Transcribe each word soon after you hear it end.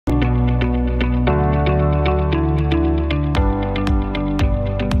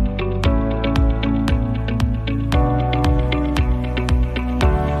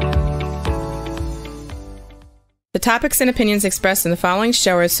topics and opinions expressed in the following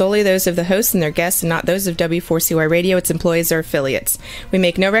show are solely those of the hosts and their guests and not those of W4CY Radio, its employees, or affiliates. We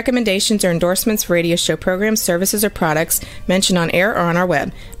make no recommendations or endorsements for radio show programs, services, or products mentioned on air or on our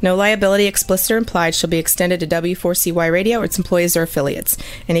web. No liability, explicit or implied, shall be extended to W4CY Radio or its employees or affiliates.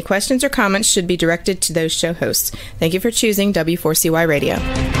 Any questions or comments should be directed to those show hosts. Thank you for choosing W4CY Radio.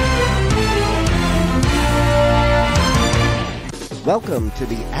 Welcome to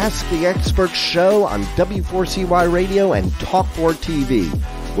the Ask the Expert show on W4CY Radio and Talk4 TV,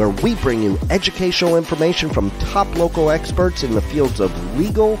 where we bring you educational information from top local experts in the fields of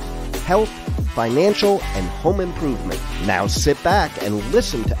legal, health, financial, and home improvement. Now sit back and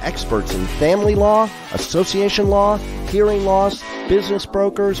listen to experts in family law, association law, hearing loss, business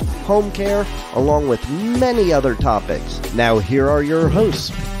brokers, home care, along with many other topics. Now here are your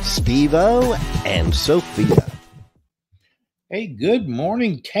hosts, Steve-O and Sophia. Hey, good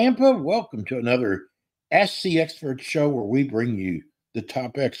morning, Tampa. Welcome to another Ask the Expert show where we bring you the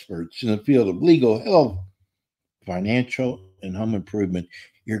top experts in the field of legal, health, financial, and home improvement.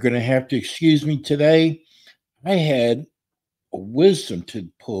 You're going to have to excuse me today. I had a wisdom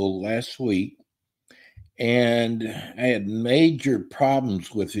tooth pulled last week, and I had major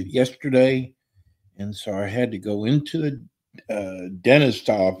problems with it yesterday, and so I had to go into the dentist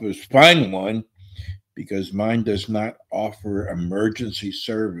office, find one, because mine does not offer emergency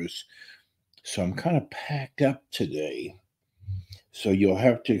service. So I'm kind of packed up today. So you'll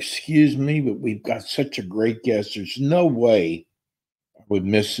have to excuse me, but we've got such a great guest. There's no way I would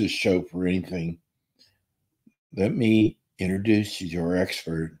miss this show for anything. Let me introduce you to our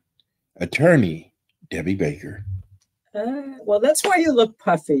expert, attorney Debbie Baker. Well, that's why you look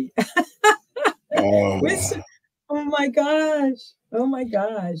puffy. Oh my gosh. Oh my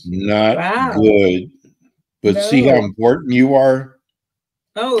gosh. Not good. But no. See how important you are?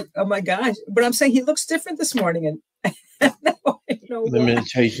 Oh my gosh. But I'm saying he looks different this morning. And Let me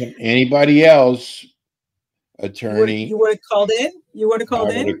tell you something. Anybody else, attorney. You would have called in? You would have called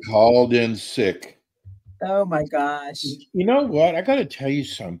in? I would have called in sick. Oh my gosh. You know what? I got to tell you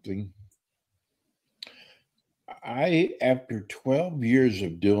something. After 12 years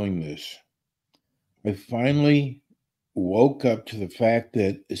of doing this, I finally woke up to the fact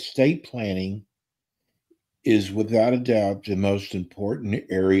that estate planning is without a doubt the most important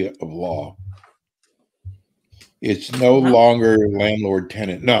area of law. It's no longer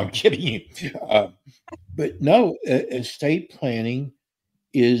landlord-tenant. No, I'm kidding you. But no, estate planning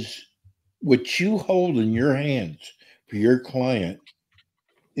is what you hold in your hands for your client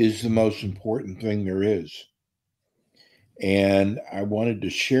is the most important thing there is. And I wanted to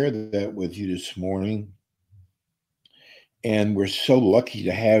share that with you this morning. And we're so lucky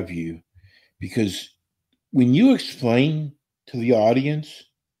to have you because when you explain to the audience,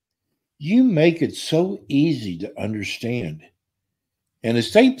 you make it so easy to understand. And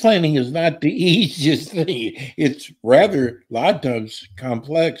estate planning is not the easiest thing. It's rather, a lot of times,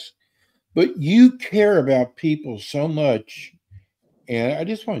 complex. But you care about people so much. And I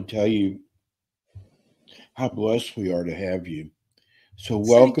just want to tell you how blessed we are to have you. So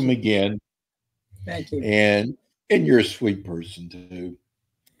welcome again. Thank you. And you're a sweet person, too.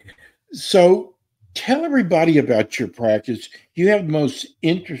 So tell everybody about your practice. You have the most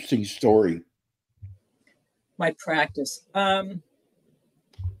interesting story. My practice. Well,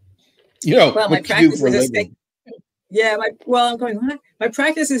 my practice is estate. Yeah. My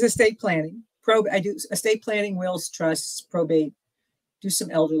practice is estate planning. I do estate planning, wills, trusts, probate, do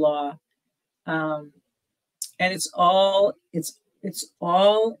some elder law, and it's all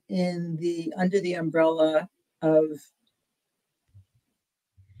in the under the umbrella of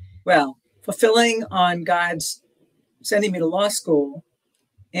fulfilling on God's sending me to law school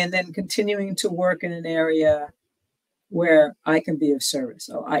and then continuing to work in an area where I can be of service.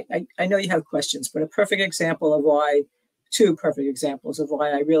 So I know you have questions, but two perfect examples of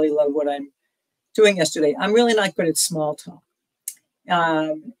why I really love what I'm doing yesterday. I'm really not good at small talk.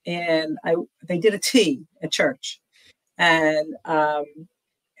 And they did a tea at church and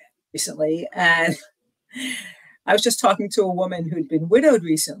recently, and I was just talking to a woman who'd been widowed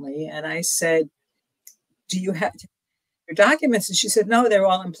recently, and I said, do you have your documents? And she said, no, they're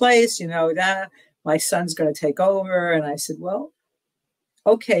all in place. My son's going to take over. And I said, well,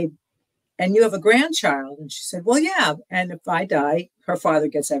 okay. And you have a grandchild? And she said, well, yeah. And if I die, her father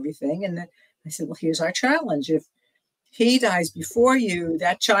gets everything. And then I said, well, here's our challenge. If he dies before you,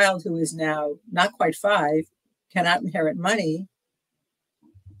 that child who is now not quite 5 cannot inherit money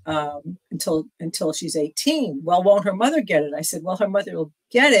until she's 18. Well, won't her mother get it? I said, well, her mother will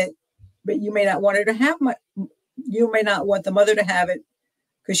get it, but you may not want her to have you may not want the mother to have it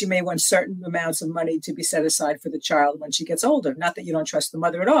because you may want certain amounts of money to be set aside for the child when she gets older. Not that you don't trust the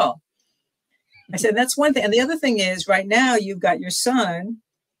mother at all. I said, that's one thing. And the other thing is, right now, you've got your son.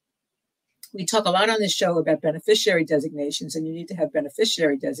 We talk a lot on this show about beneficiary designations, and you need to have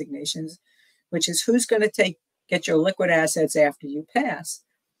beneficiary designations, which is who's going to get your liquid assets after you pass.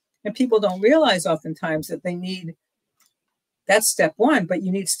 And people don't realize oftentimes that they need, that's step one, but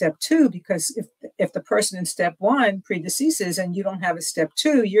you need step two, because if the person in step one predeceases and you don't have a step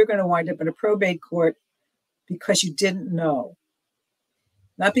two, you're going to wind up in a probate court because you didn't know.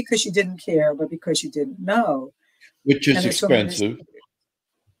 Not because you didn't care, but because you didn't know. Which is expensive.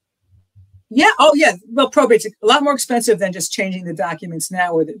 Yeah. Oh, yeah. Well, probate's a lot more expensive than just changing the documents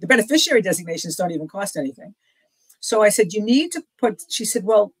now, or the beneficiary designations don't even cost anything. So I said, you need to put, she said,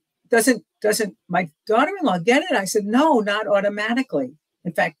 well, doesn't my daughter-in-law get it? I said, no, not automatically.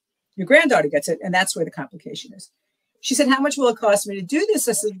 In fact, your granddaughter gets it, and that's where the complication is. She said, how much will it cost me to do this?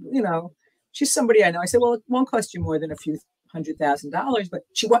 I said, she's somebody I know. I said, well, it won't cost you more than a few $100,000, but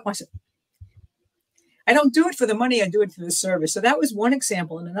she what? I said, I don't do it for the money. I do it for the service. So that was one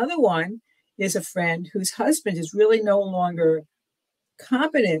example. And another one is a friend whose husband is really no longer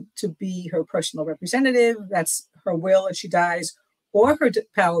competent to be her personal representative. That's her will if she dies, or her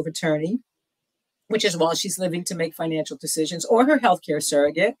power of attorney, which is while she's living to make financial decisions, or her healthcare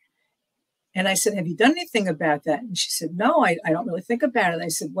surrogate. And I said, have you done anything about that? And she said, no, I don't really think about it. I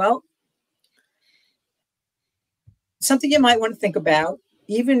said, well, something you might want to think about,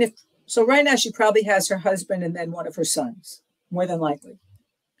 even if, so right now she probably has her husband and then one of her sons, more than likely.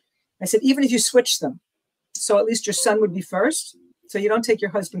 I said, even if you switch them, so at least your son would be first, so you don't take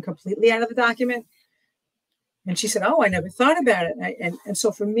your husband completely out of the document. And she said, oh, I never thought about it. And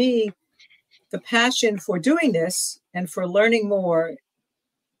so for me, the passion for doing this and for learning more,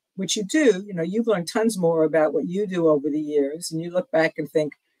 which you do, you've learned tons more about what you do over the years. And you look back and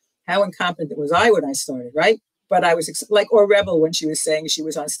think, how incompetent was I when I started, right? But I was like, or Rebel when she was saying she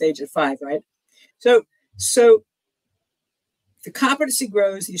was on stage at 5, right? So the competency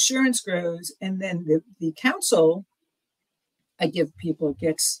grows, the assurance grows, and then the counsel I give people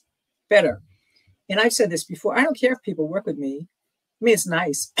gets better. And I've said this before, I don't care if people work with me. I mean, it's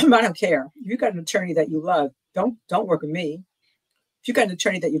nice, but I don't care. If you've got an attorney that you love, don't work with me. If you've got an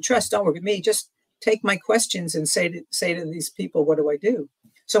attorney that you trust, don't work with me. Just take my questions and say to these people, what do I do?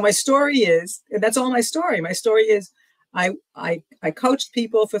 So my story is, and that's all my story. My story is I coached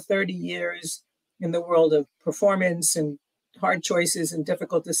people for 30 years in the world of performance and hard choices and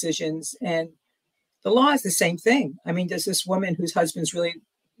difficult decisions. And the law is the same thing. I mean, does this woman whose husband's really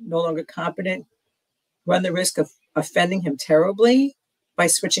no longer competent run the risk of offending him terribly by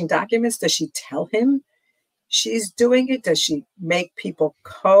switching documents? Does she tell him she's doing it? Does she make people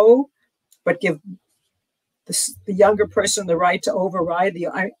but give the younger person the right to override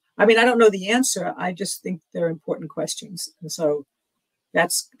I mean, I don't know the answer. I just think they're important questions. And so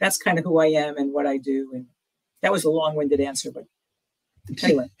that's kind of who I am and what I do. And that was a long-winded answer, but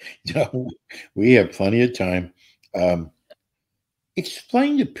anyway. We have plenty of time.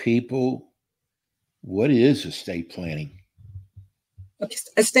 Explain to people, what is estate planning?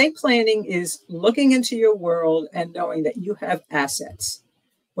 Estate planning is looking into your world and knowing that you have assets,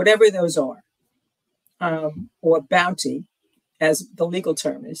 whatever those are, or bounty, as the legal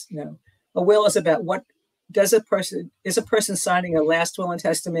term is. A will is about what is a person signing a last will and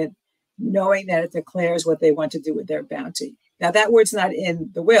testament, knowing that it declares what they want to do with their bounty. Now that word's not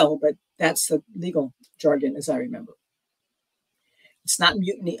in the will, but that's the legal jargon, as I remember. It's not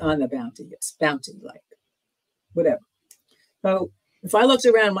mutiny on the bounty. It's bounty, like whatever. So if I looked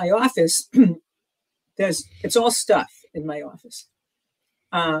around my office, it's all stuff in my office.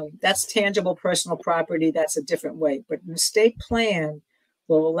 That's tangible personal property. That's a different way. But an estate plan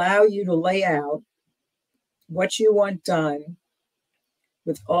will allow you to lay out what you want done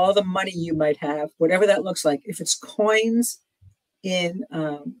with all the money you might have, whatever that looks like. If it's coins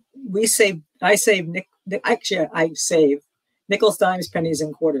I save nickels, dimes, pennies,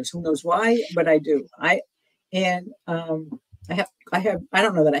 and quarters. Who knows why, but I do. I don't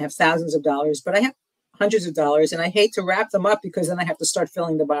know that I have thousands of dollars, but I have hundreds of dollars, and I hate to wrap them up because then I have to start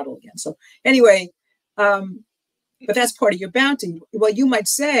filling the bottle again. So anyway, but that's part of your bounty. Well, you might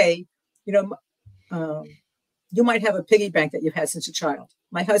say, you might have a piggy bank that you've had since a child.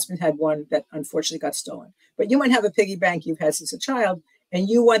 My husband had one that unfortunately got stolen, but you might have a piggy bank you've had since a child, and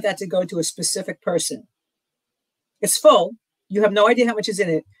you want that to go to a specific person. It's full. You have no idea how much is in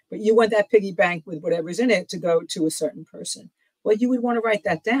it, but you want that piggy bank with whatever's in it to go to a certain person. Well, you would want to write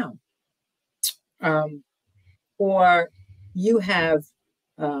that down. Or you have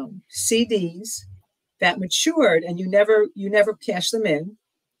CDs that matured and you never cash them in.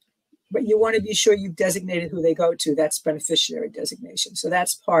 but you want to be sure you've designated who they go to. That's beneficiary designation. So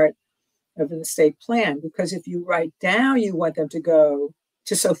that's part of an estate plan, because if you write down you want them to go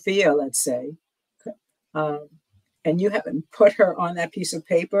to Sophia, let's say, and you haven't put her on that piece of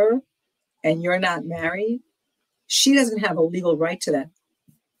paper and you're not married, she doesn't have a legal right to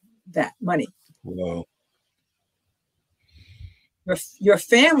that money. Whoa. Your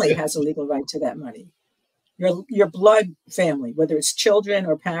family has a legal right to that money. Your blood family, whether it's children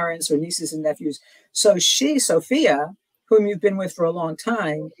or parents or nieces and nephews. So she, Sophia, whom you've been with for a long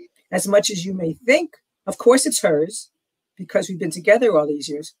time, as much as you may think, of course it's hers, because we've been together all these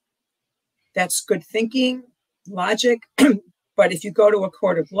years. That's good thinking, logic. But if you go to a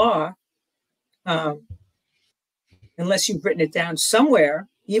court of law, unless you've written it down somewhere,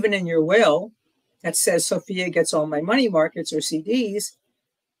 even in your will, that says Sophia gets all my money markets or CDs,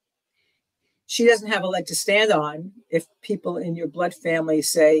 she doesn't have a leg to stand on if people in your blood family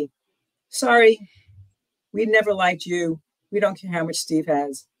say, sorry, we never liked you. We don't care how much Steve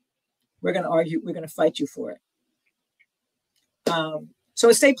has. We're going to argue. We're going to fight you for it. So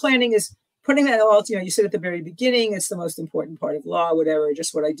estate planning is putting that all, you said at the very beginning, it's the most important part of law, whatever.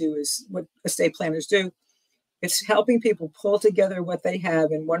 Just what I do is what estate planners do. It's helping people pull together what they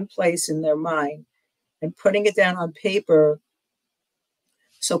have in one place in their mind and putting it down on paper,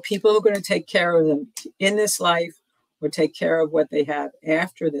 so people who are going to take care of them in this life or take care of what they have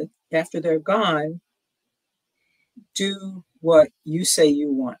after they're gone, do what you say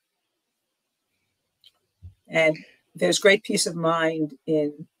you want. And there's great peace of mind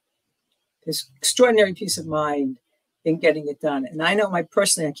there's extraordinary peace of mind in getting it done. And I know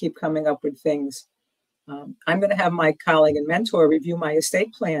personally, I keep coming up with things. I'm going to have my colleague and mentor review my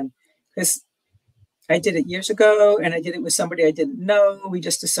estate plan, because I did it years ago and I did it with somebody I didn't know. We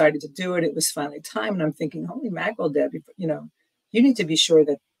just decided to do it. It was finally time. And I'm thinking, holy mackerel, Debbie, you need to be sure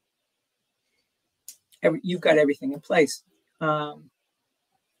that you've got everything in place. So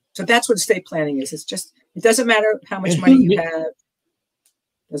that's what estate planning is. It's just, it doesn't matter how much money you have.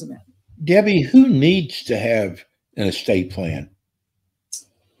 It doesn't matter. Debbie, who needs to have an estate plan?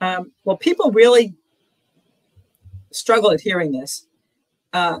 Well, people really struggle at hearing this.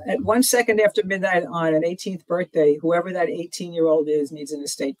 At 1 second after midnight on an 18th birthday, whoever that 18-year-old is needs an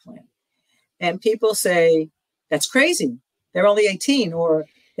estate plan. And people say, that's crazy. They're only 18, or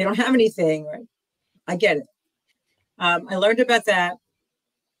they don't have anything. Right? I get it. I learned about that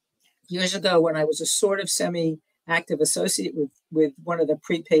years ago when I was a sort of semi-active associate with one of the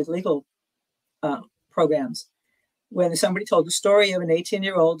prepaid legal programs, when somebody told the story of an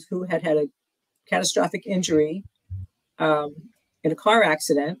 18-year-old who had a catastrophic injury in a car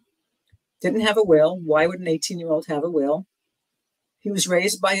accident, didn't have a will. Why would an 18-year-old have a will? He was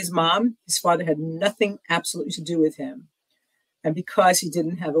raised by his mom. His father had nothing absolutely to do with him. And because he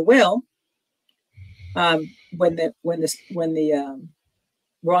didn't have a will, when the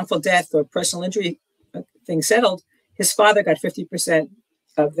wrongful death or personal injury thing settled, his father got 50%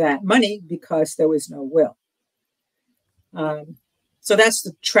 of that money because there was no will. So that's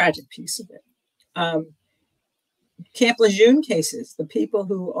the tragic piece of it. Camp Lejeune cases, the people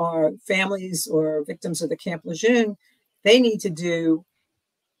who are families or victims of the Camp Lejeune, they need to do,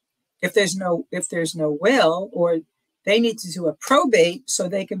 if there's no will, or they need to do a probate so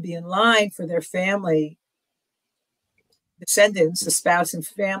they can be in line for their family descendants, the spouse and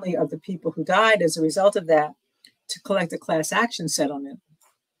family of the people who died as a result of that, to collect a class action settlement.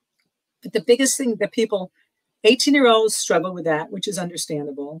 But the biggest thing that 18-year-olds struggle with that, which is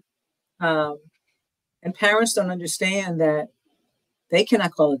understandable. And parents don't understand that they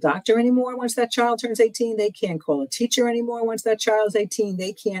cannot call a doctor anymore once that child turns 18. They can't call a teacher anymore once that child's 18.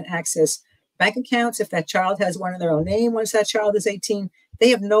 They can't access bank accounts if that child has one in their own name once that child is 18. They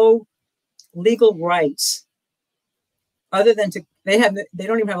have no legal rights other than they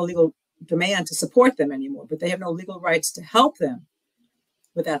don't even have a legal demand to support them anymore, but they have no legal rights to help them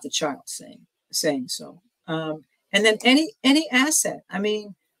without the child saying so. And then any asset. I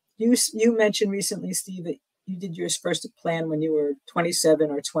mean, you mentioned recently, Steve, that you did your first plan when you were 27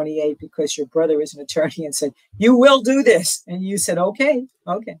 or 28 because your brother was an attorney and said, you will do this. And you said, okay.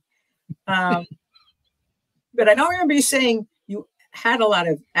 But I don't remember you saying you had a lot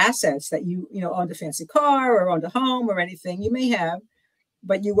of assets that you owned a fancy car or owned a home or anything. You may have,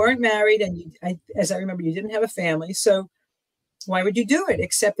 but you weren't married. And as I remember, you didn't have a family. So why would you do it?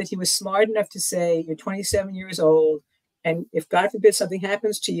 Except that he was smart enough to say, you're 27 years old. And if God forbid something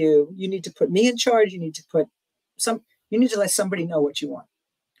happens to you, you need to put me in charge. You need to let somebody know what you want.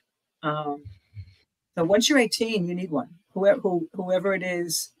 So once you're 18, you need one, whoever it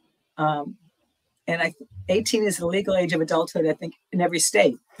is. And And 18 is the legal age of adulthood, I think, in every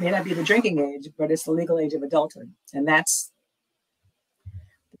state. It may not be the drinking age, but it's the legal age of adulthood. And that's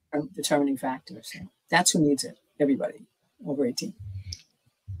the determining factor. So that's who needs it, everybody over 18.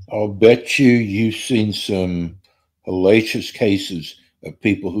 I'll bet you've seen some hellacious cases of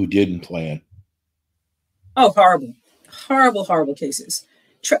people who didn't plan. Oh, horrible. Horrible, horrible cases.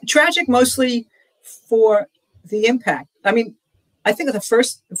 Tragic mostly for the impact. I mean, I think of the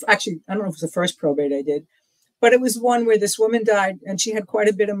first, actually, I don't know if it was the first probate I did, but it was one where this woman died and she had quite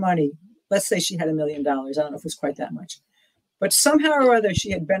a bit of money. Let's say she had $1 million. I don't know if it was quite that much. But somehow or other,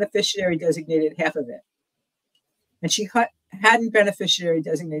 she had beneficiary designated half of it. And she hadn't beneficiary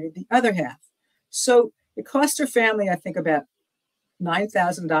designated the other half. So it cost her family, I think, about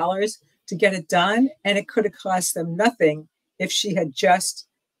 $9,000 to get it done. And it could have cost them nothing if she had just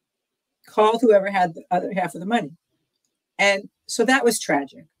called whoever had the other half of the money. And so that was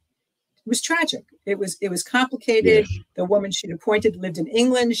tragic. It was tragic. It was complicated. Yes. The woman she'd appointed lived in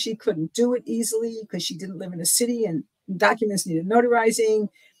England. She couldn't do it easily because she didn't live in a city and documents needed notarizing.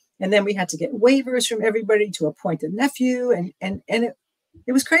 And then we had to get waivers from everybody to appoint a nephew. And it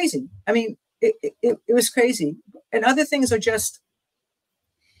was crazy. I mean, it was crazy. And other things are just,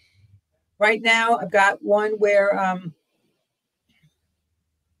 right now, I've got one where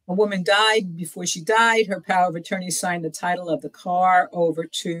a woman died. Before she died, her power of attorney signed the title of the car over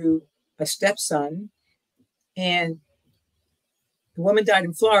to a stepson. And the woman died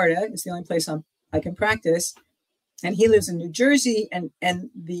in Florida. It's the only place I can practice. And he lives in New Jersey. And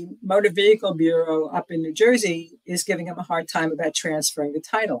the Motor Vehicle Bureau up in New Jersey is giving him a hard time about transferring the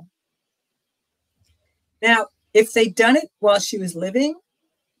title. Now, if they'd done it while she was living,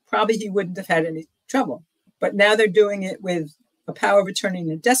 probably he wouldn't have had any trouble. But now they're doing it with a power of attorney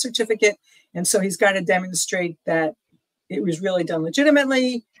and a death certificate. And so he's got to demonstrate that it was really done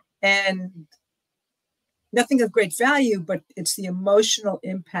legitimately and nothing of great value, but it's the emotional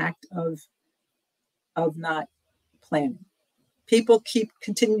impact of not planning. People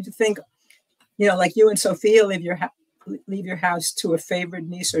continue to think, like you and Sophia leave your house to a favored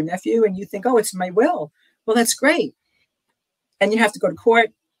niece or nephew, and you think, oh, it's my will. Well, that's great. And you have to go to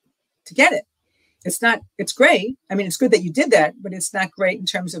court to get it. It's great. I mean, it's good that you did that, but it's not great in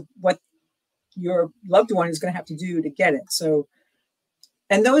terms of what your loved one is going to have to do to get it. So,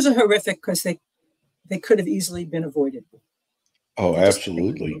 and those are horrific because they could have easily been avoided. Oh,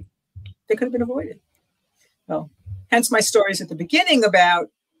 absolutely. They could have been avoided. Well, hence my stories at the beginning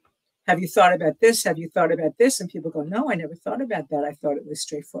about, have you thought about this? Have you thought about this? And people go, no, I never thought about that. I thought it was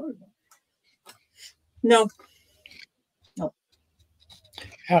straightforward. No.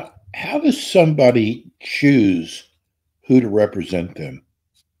 How does somebody choose who to represent them?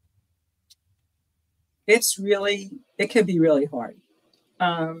 It can be really hard.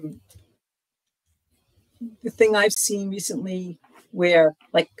 The thing I've seen recently where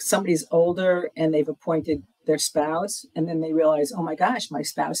like somebody's older and they've appointed their spouse and then they realize, oh my gosh, my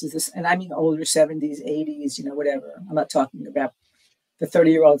spouse is this. And I mean, older 70s, 80s, whatever. I'm not talking about the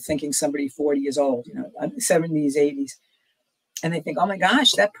 30-year-old thinking somebody 40 years old, 70s, 80s. And they think, oh my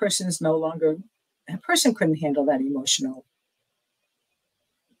gosh, that person couldn't handle that emotional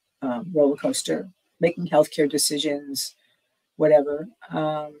roller coaster, making healthcare decisions, whatever.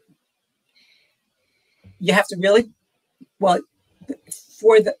 You have to really,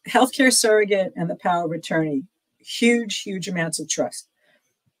 for the healthcare surrogate and the power of attorney, huge, huge amounts of trust.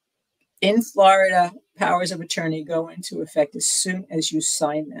 In Florida, powers of attorney go into effect as soon as you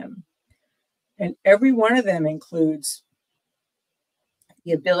sign them. And every one of them includes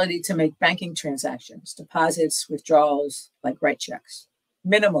the ability to make banking transactions, deposits, withdrawals, like write checks,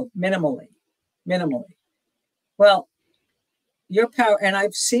 minimally. Well, your power, and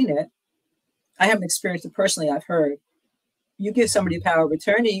I've seen it, I haven't experienced it personally, I've heard, you give somebody a power of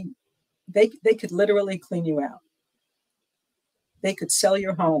attorney, they could literally clean you out. They could sell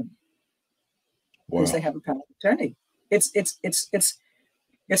your home because they have a power of attorney. It's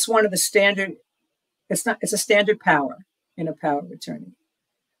one of the standard, it's a standard power in a power of attorney.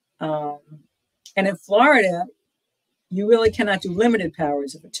 And in Florida, you really cannot do limited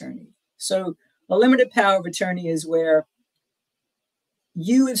powers of attorney. So a limited power of attorney is where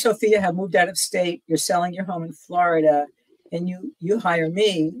you and Sophia have moved out of state, you're selling your home in Florida, and you hire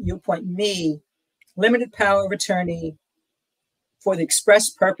me, you appoint me, limited power of attorney for the express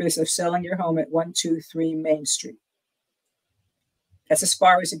purpose of selling your home at 123 Main Street. That's as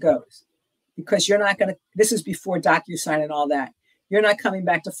far as it goes. Because you're not going to, this is before DocuSign and all that. You're not coming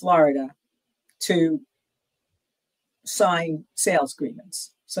back to Florida to sign sales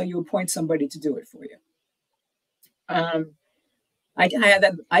agreements. So you appoint somebody to do it for you. I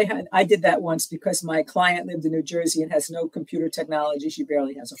did that once because my client lived in New Jersey and has no computer technology. She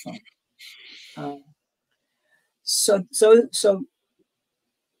barely has a phone. So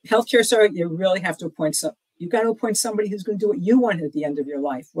healthcare, sir, you really have to appoint you got to appoint somebody who's going to do what you want at the end of your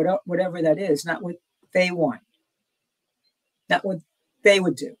life, whatever that is, not what they want, not what they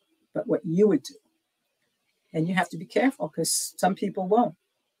would do, but what you would do. And you have to be careful because some people won't.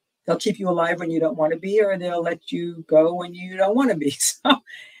 They'll keep you alive when you don't want to be, or they'll let you go when you don't want to be.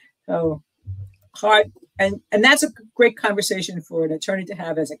 So hard. And that's a great conversation for an attorney to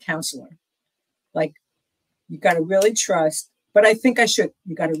have as a counselor. Like, you got to really trust, but I think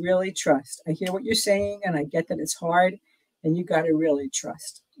you got to really trust. I hear what you're saying and I get that it's hard, and you got to really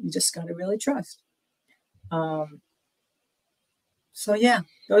trust. You just got to really trust. So yeah,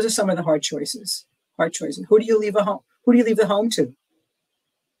 those are some of the hard choices. Who do you leave a home? Who do you leave the home to?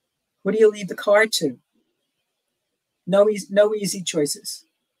 Who do you leave the car to? No easy choices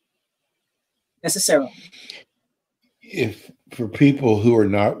necessarily. If for people who are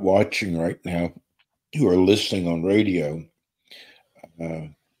not watching right now, who are listening on radio,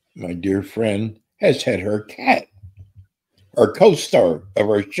 my dear friend has had her cat, our co-star of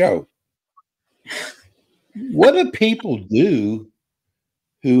our show. What do people do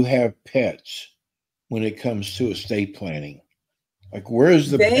who have pets when it comes to estate planning? Like, where is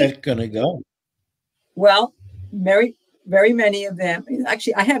the pet going to go? Well, very, very many of them.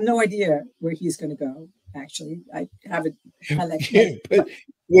 Actually, I have no idea where he's going to go. Actually, I haven't. But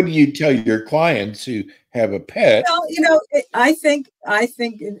what do you tell your clients who have a pet? Well, I think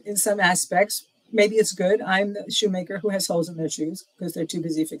in some aspects, maybe it's good. I'm the shoemaker who has holes in their shoes because they're too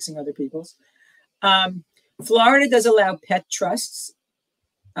busy fixing other people's. Florida does allow pet trusts.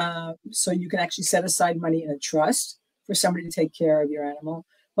 So you can actually set aside money in a trust for somebody to take care of your animal.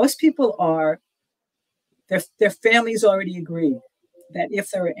 Most people their families already agreed that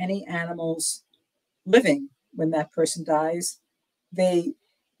if there are any animals living when that person dies, they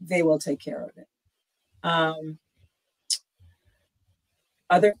will take care of it.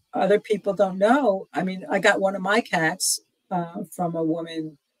 Other people don't know. I mean, I got one of my cats from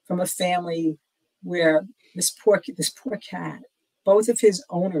a family where this poor cat, both of his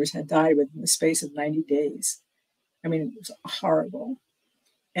owners had died within the space of 90 days. I mean, it was horrible.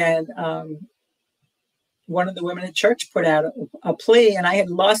 And one of the women at church put out a plea, and I had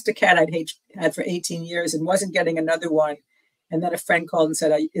lost a cat I'd had for 18 years and wasn't getting another one. And then a friend called and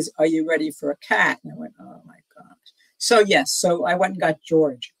said, are you ready for a cat? And I went, oh my gosh. So yes, so I went and got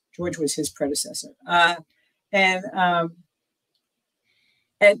George. George was his predecessor. And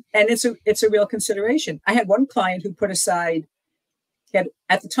it's a real consideration. I had one client who put aside,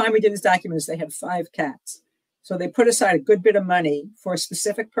 at the time we did his documents, they had 5 cats. So they put aside a good bit of money for a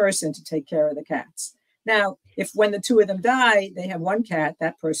specific person to take care of the cats. Now, if when the 2 of them die, they have 1 cat,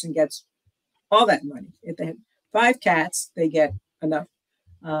 that person gets all that money. If they have 5 cats, they get enough.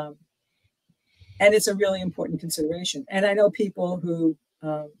 And it's a really important consideration. And I know people who,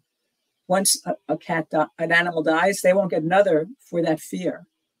 once an animal dies, they won't get another for that fear.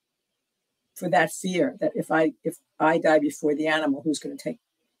 That if I die before the animal, who's going to take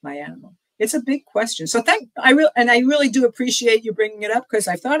my animal? It's a big question. So I really do appreciate you bringing it up, because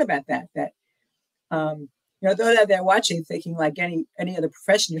I've thought about that. Though they're watching, thinking like any other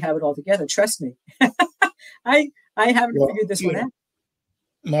profession, you have it all together. Trust me, I haven't figured this one out.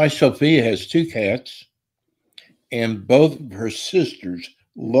 My Sophia has 2 cats, and both of her sisters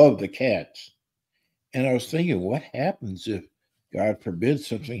love the cats. And I was thinking, what happens if, God forbid,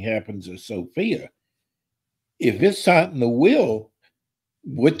 something happens to Sophia? If it's not in the will,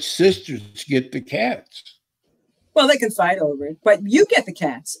 which sisters get the cats? Well, they can fight over it, but you get the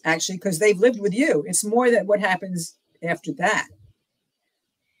cats, actually, because they've lived with you. It's more that what happens after that.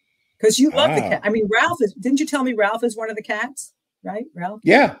 Because you love the cat. I mean, didn't you tell me Ralph is one of the cats? Right, Ralph?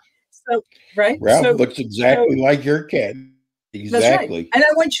 Yeah. So, right? Ralph looks exactly like your cat. Exactly. That's right. And I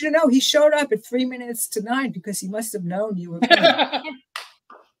want you to know, he showed up at 3 minutes to 9 because he must have known you were coming.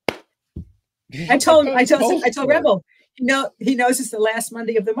 I told Rebel, he knows it's the last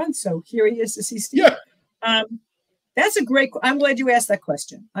Monday of the month, so here he is to see Steve. Yeah. That's a great. I'm glad you asked that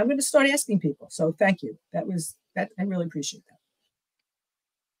question. I'm going to start asking people. So thank you. I really appreciate that.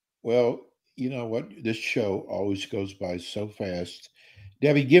 Well, you know what? This show always goes by so fast.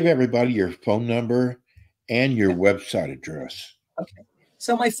 Debbie, give everybody your phone number and your website address. Okay.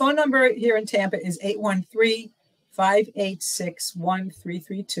 So my phone number here in Tampa is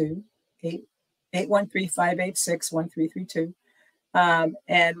 813-586-1332. 813-586-1332.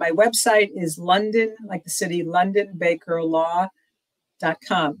 And my website is London, like the city,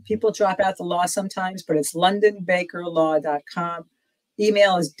 LondonBakerLaw.com. People drop out the law sometimes, but it's LondonBakerLaw.com.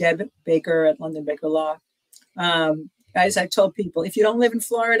 email is debbaker@LondonBakerLaw. Guys, I told people, if you don't live in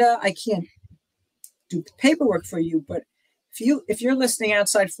Florida, I can't do paperwork for you. But if you're listening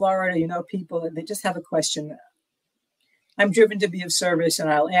outside Florida, you know people, and they just have a question, I'm driven to be of service, and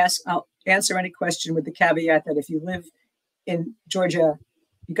I'll answer any question with the caveat that if you live in Georgia,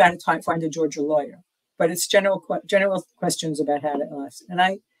 you got to find a Georgia lawyer. But it's general questions about how to ask. And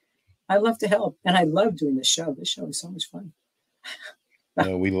I love to help, and I love doing this show. This show is so much fun.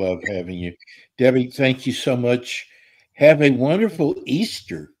 We love having you. Debbie, thank you so much. Have a wonderful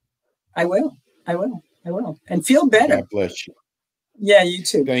Easter. I will. And feel better. God bless you. Yeah, you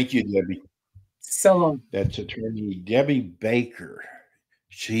too. Thank you, Debbie. So long. That's attorney Debbie Baker.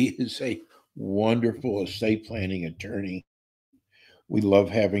 She is a wonderful estate planning attorney. We love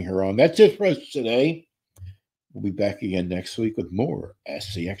having her on. That's it for us today. We'll be back again next week with more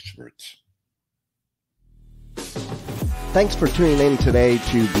Ask the Experts. Thanks for tuning in today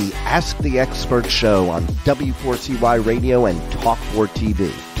to the Ask the Expert show on W4CY Radio and Talk4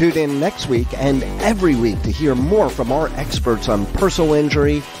 TV. Tune in next week and every week to hear more from our experts on personal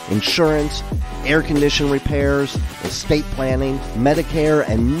injury, insurance, air condition repairs, estate planning, Medicare,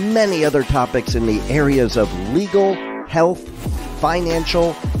 and many other topics in the areas of legal, health,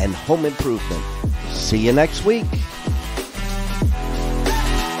 financial, and home improvement. See you next week.